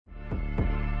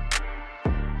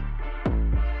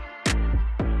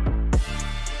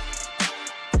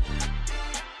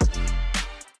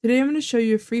Today I'm going to show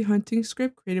you a free hunting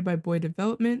script created by Boii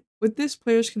Development. With this,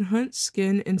 players can hunt,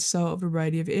 skin, and sell a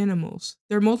variety of animals.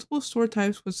 There are multiple store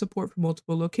types with support for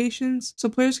multiple locations, so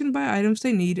players can buy items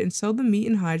they need and sell the meat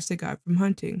and hides they got from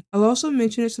hunting. I'll also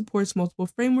mention it supports multiple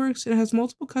frameworks and has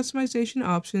multiple customization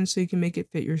options so you can make it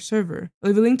fit your server.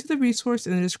 I'll leave a link to the resource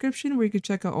in the description where you can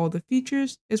check out all the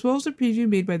features, as well as the preview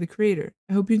made by the creator.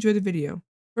 I hope you enjoy the video.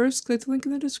 First, click the link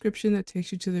in the description that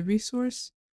takes you to the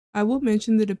resource. I will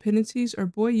mention the dependencies are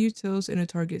Boii utils in a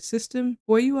target system.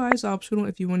 Boii UI is optional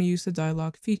if you want to use the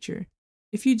dialog feature.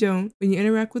 If you don't, when you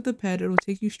interact with the pet, it will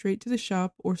take you straight to the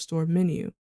shop or store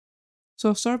menu. So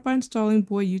I'll start by installing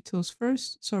Boii utils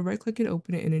first, so I'll right click and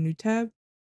open it in a new tab.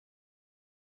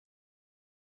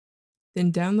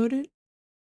 Then download it.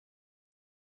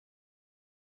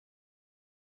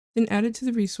 Then add it to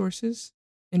the resources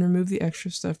and remove the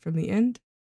extra stuff from the end.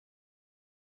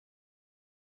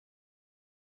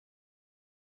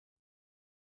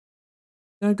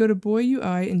 Now go to Boii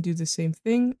UI and do the same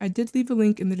thing. I did leave a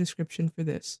link in the description for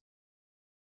this.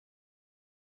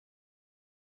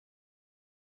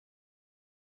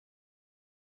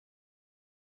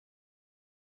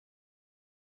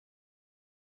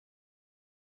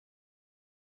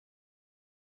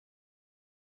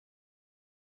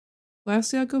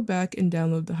 Lastly, I'll go back and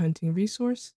download the hunting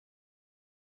resource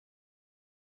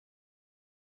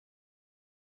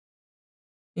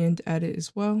and add it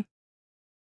as well.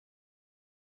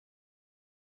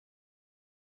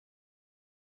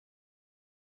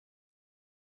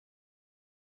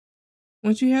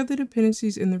 Once you have the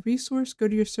dependencies in the resource, go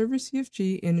to your server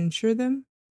CFG and ensure them.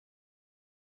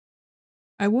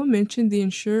 I will mention the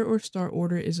ensure or start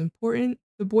order is important.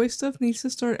 The Boii stuff needs to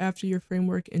start after your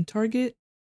framework and target.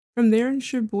 From there,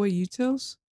 ensure Boii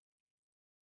utils.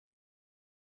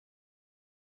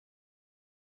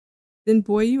 Then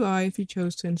Boii UI if you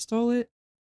chose to install it.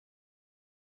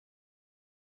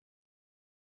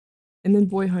 And then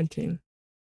Boii hunting.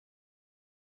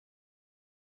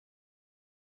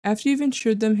 After you've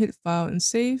ensured them, hit File and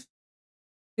Save.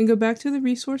 Then go back to the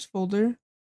resource folder,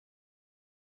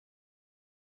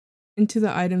 into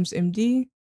the items MD,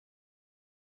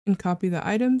 and copy the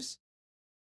items.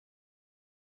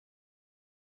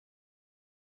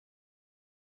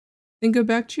 Then go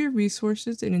back to your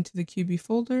resources and into the QB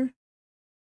folder.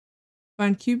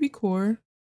 Find QB core,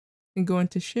 then go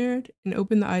into shared and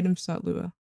open the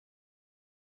items.lua.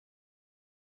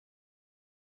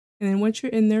 And then once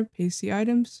you're in there, paste the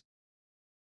items.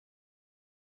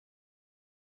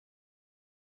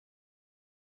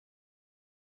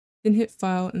 Then hit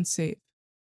File and Save.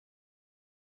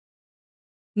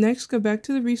 Next, go back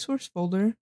to the resource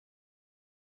folder,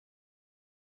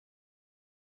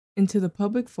 into the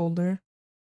public folder,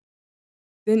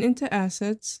 then into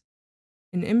Assets,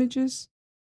 and Images,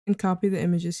 and copy the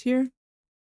images here.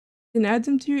 Then add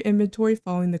them to your inventory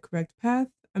following the correct path.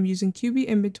 I'm using QB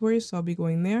inventory, so I'll be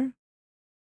going there,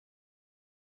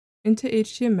 into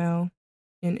HTML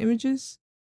and images,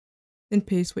 then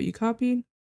paste what you copied.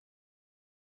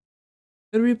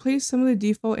 It'll replace some of the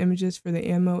default images for the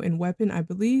ammo and weapon, I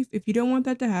believe. If you don't want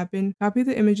that to happen, copy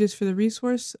the images for the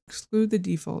resource, exclude the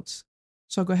defaults.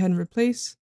 So I'll go ahead and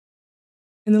replace.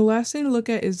 And the last thing to look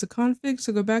at is the config,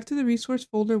 so go back to the resource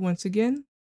folder once again,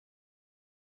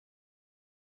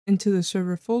 into the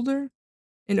server folder,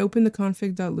 and open the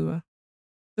config.lua.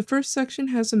 The first section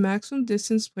has the maximum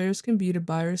distance players can be to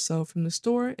buy or sell from the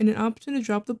store, and an option to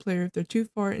drop the player if they're too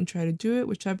far and try to do it,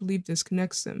 which I believe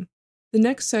disconnects them. The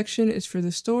next section is for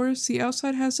the stores. The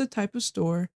outside has the type of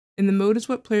store, and the mode is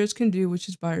what players can do, which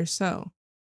is buy or sell.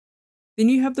 Then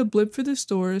you have the blip for the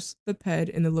stores, the ped,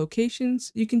 and the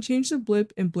locations. You can change the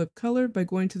blip and blip color by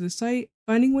going to the site,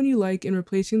 finding one you like, and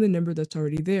replacing the number that's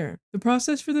already there. The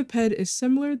process for the ped is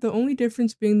similar, the only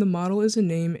difference being the model is a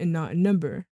name and not a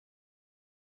number.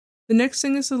 The next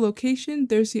thing is the location.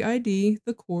 There's the ID,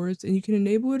 the cores, and you can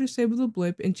enable or disable the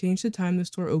blip and change the time the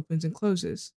store opens and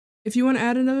closes. If you want to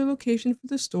add another location for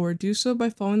the store, do so by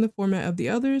following the format of the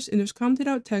others, and there's commented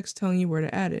out text telling you where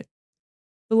to add it.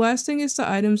 The last thing is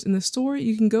the items in the store.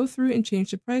 You can go through and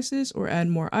change the prices or add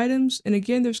more items, and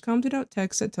again there's commented out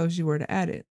text that tells you where to add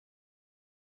it.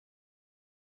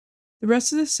 The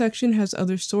rest of this section has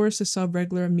other stores to sell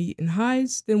regular meat and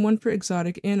hides, then one for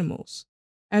exotic animals.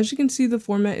 As you can see, the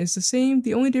format is the same,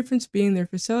 the only difference being they're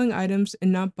for selling items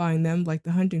and not buying them like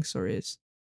the hunting store is.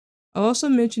 I'll also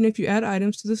mention if you add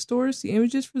items to the stores, the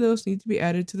images for those need to be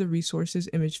added to the resources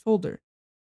image folder.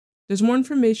 There's more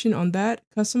information on that,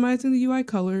 customizing the UI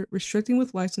color, restricting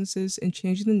with licenses, and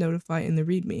changing the notify in the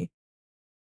README.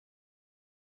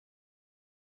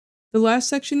 The last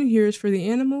section in here is for the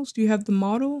animals. You have the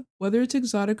model, whether it's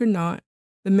exotic or not,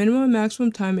 the minimum and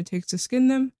maximum time it takes to skin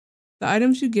them, the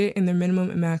items you get and their minimum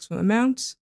and maximum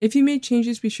amounts. If you made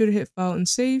changes, be sure to hit file and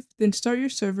save, then start your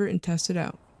server and test it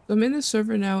out. So I'm in the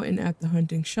server now and at the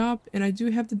hunting shop, and I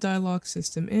do have the dialogue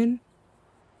system in.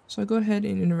 So I'll go ahead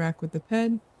and interact with the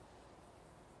pet,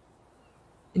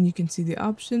 and you can see the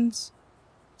options.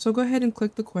 So I'll go ahead and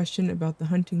click the question about the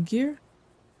hunting gear,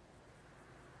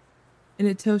 and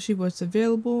it tells you what's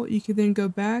available. You can then go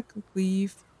back,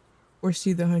 leave, or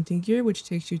see the hunting gear, which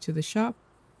takes you to the shop.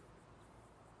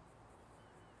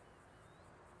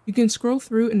 You can scroll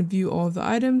through and view all of the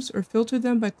items or filter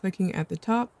them by clicking at the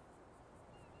top.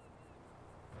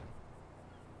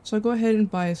 So I'll go ahead and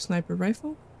buy a sniper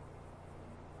rifle.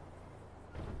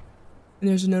 And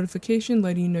there's a notification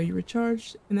letting you know you were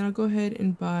charged, and then I'll go ahead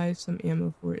and buy some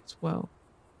ammo for it as well.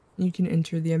 And you can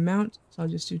enter the amount, so I'll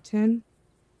just do 10.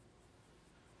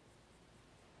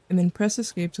 And then press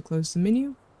escape to close the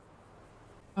menu.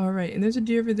 Alright, and there's a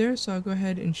deer over there, so I'll go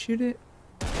ahead and shoot it.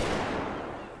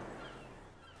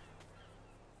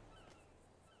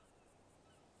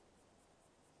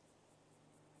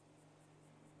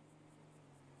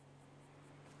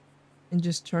 And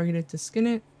just target it to skin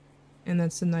it. And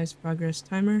that's a nice progress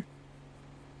timer.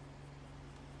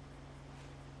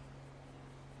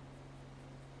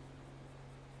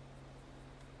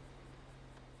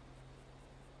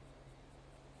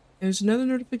 There's another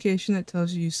notification that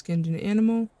tells you skinned an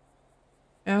animal.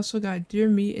 I also got deer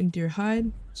meat and deer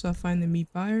hide, so I'll find the meat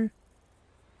buyer.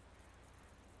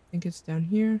 I think it's down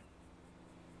here.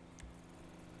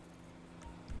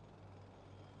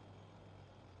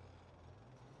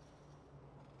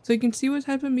 So you can see what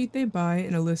type of meat they buy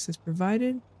and a list is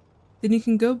provided. Then you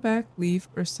can go back, leave,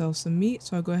 or sell some meat,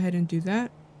 so I'll go ahead and do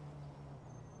that.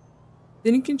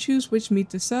 Then you can choose which meat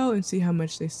to sell and see how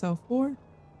much they sell for.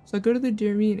 So I'll go to the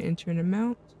deer meat and enter an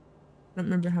amount. I don't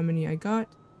remember how many I got.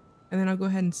 And then I'll go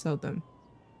ahead and sell them.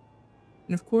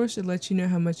 And of course, it lets you know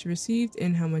how much you received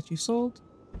and how much you sold.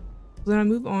 So then I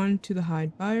move on to the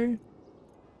hide buyer.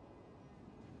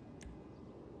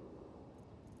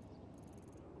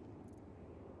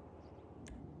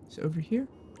 So over here.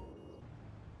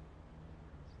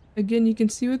 Again, you can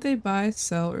see what they buy,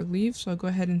 sell, or leave, so I'll go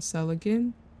ahead and sell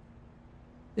again.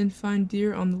 Then find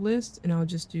deer on the list, and I'll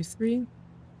just do 3.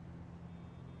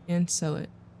 And sell it.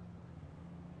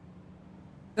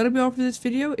 That'll be all for this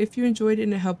video. If you enjoyed it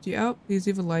and it helped you out, please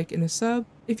leave a like and a sub.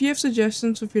 If you have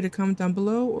suggestions, feel free to comment down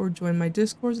below or join my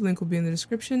Discord. The link will be in the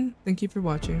description. Thank you for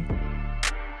watching.